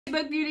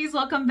Book beauties,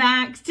 welcome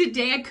back.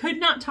 Today I could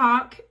not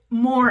talk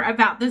more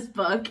about this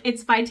book.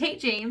 It's by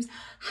TATE James,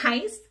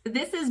 Heist.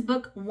 This is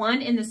book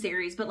 1 in the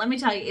series, but let me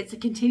tell you, it's a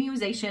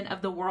continuation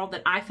of the world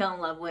that I fell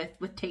in love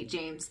with TATE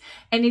James.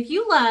 And if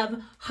you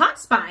love hot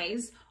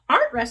spies,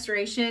 art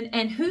restoration,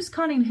 and who's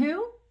conning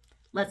who,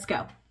 let's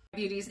go.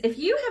 Beauties, if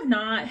you have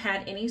not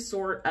had any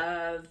sort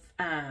of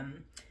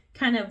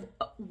kind of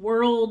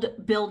world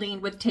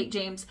building with TATE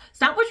James,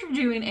 stop what you're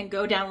doing and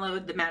go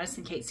download the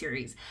Madison Kate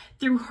series.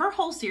 Through her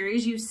whole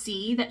series, you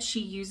see that she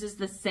uses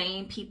the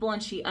same people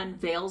and she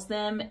unveils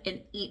them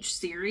in each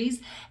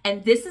series.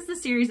 And this is the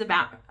series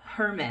about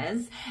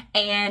Hermes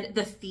and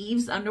the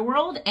thieves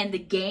underworld and the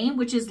game,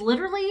 which is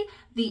literally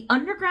the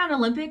underground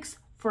Olympics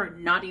for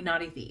naughty,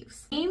 naughty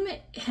thieves. The game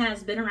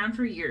has been around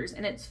for years,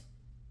 and it's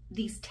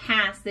these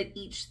tasks that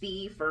each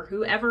thief or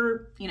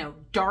whoever, you know,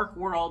 dark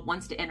world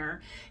wants to enter.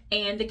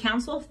 And the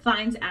council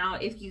finds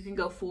out if you can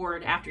go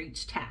forward after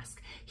each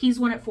task. He's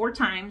won it 4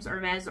 times,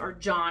 Hermes or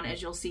John,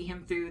 as you'll see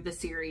him through the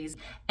series.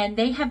 And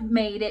they have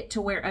made it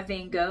to where a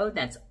Van Gogh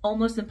that's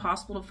almost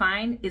impossible to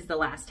find is the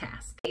last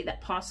task. That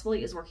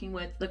possibly is working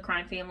with the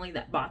crime family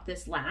that bought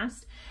this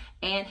last.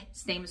 And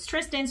his name is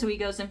Tristan, so he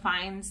goes and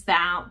finds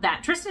out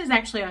that Tristan is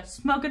actually a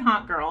smoking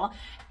hot girl,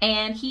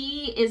 and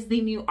he is the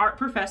new art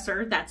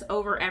professor that's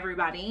over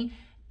everybody,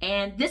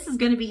 and this is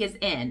going to be his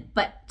end.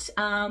 But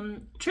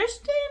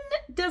Tristan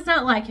does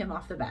not like him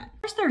off the bat.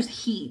 First, there's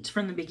heat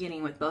from the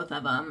beginning with both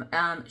of them.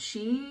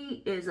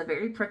 She is a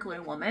very prickly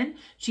woman.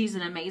 She's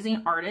an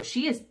amazing artist.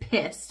 She is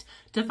pissed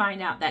to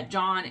find out that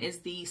John is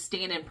the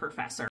stand-in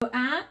professor. So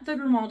at the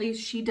Grimaldis,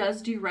 she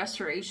does do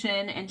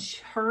restoration, and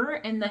her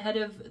and the head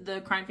of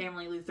the crime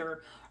family,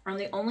 Luther, are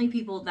the only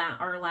people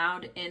that are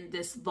allowed in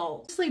this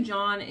vault. Obviously,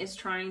 John is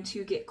trying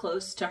to get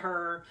close to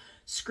her,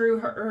 screw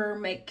her,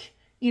 make,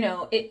 you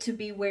know, it to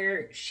be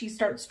where she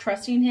starts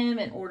trusting him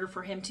in order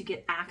for him to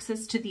get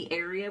access to the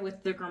area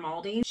with the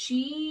Grimaldi.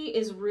 She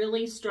is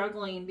really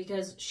struggling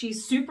because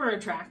she's super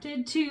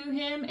attracted to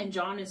him and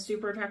John is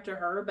super attracted to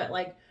her, but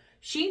like,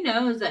 she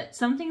knows that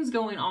something's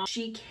going on.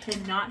 She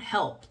cannot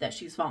help that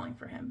she's falling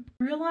for him.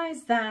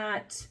 Realize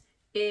that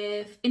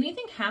if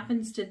anything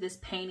happens to this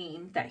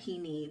painting that he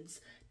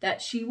needs,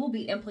 that she will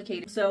be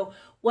implicated. So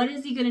what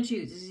is he going to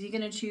choose? Is he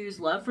going to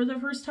choose love for the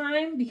first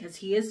time because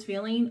he is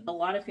feeling a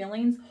lot of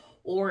feelings?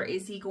 Or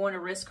is he going to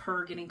risk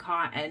her getting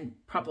caught and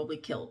probably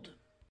killed?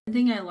 One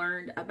thing I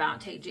learned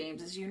about TATE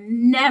James is you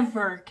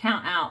never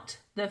count out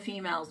the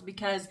females,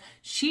 because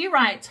she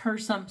writes her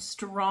some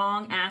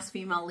strong ass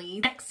female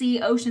leads.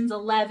 Sexy, Ocean's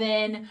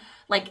 11,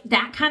 like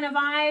that kind of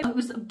vibe. It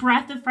was a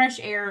breath of fresh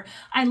air.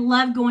 I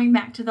love going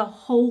back to the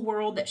whole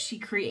world that she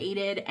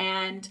created,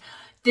 and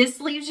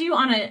this leaves you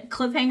on a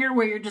cliffhanger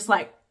where you're just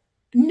like,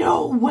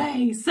 no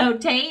way. So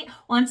Tate,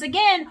 once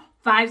again,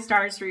 5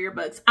 stars for your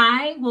books.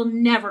 I will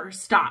never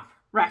stop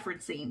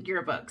referencing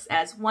your books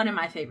as one of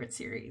my favorite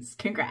series.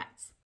 Congrats.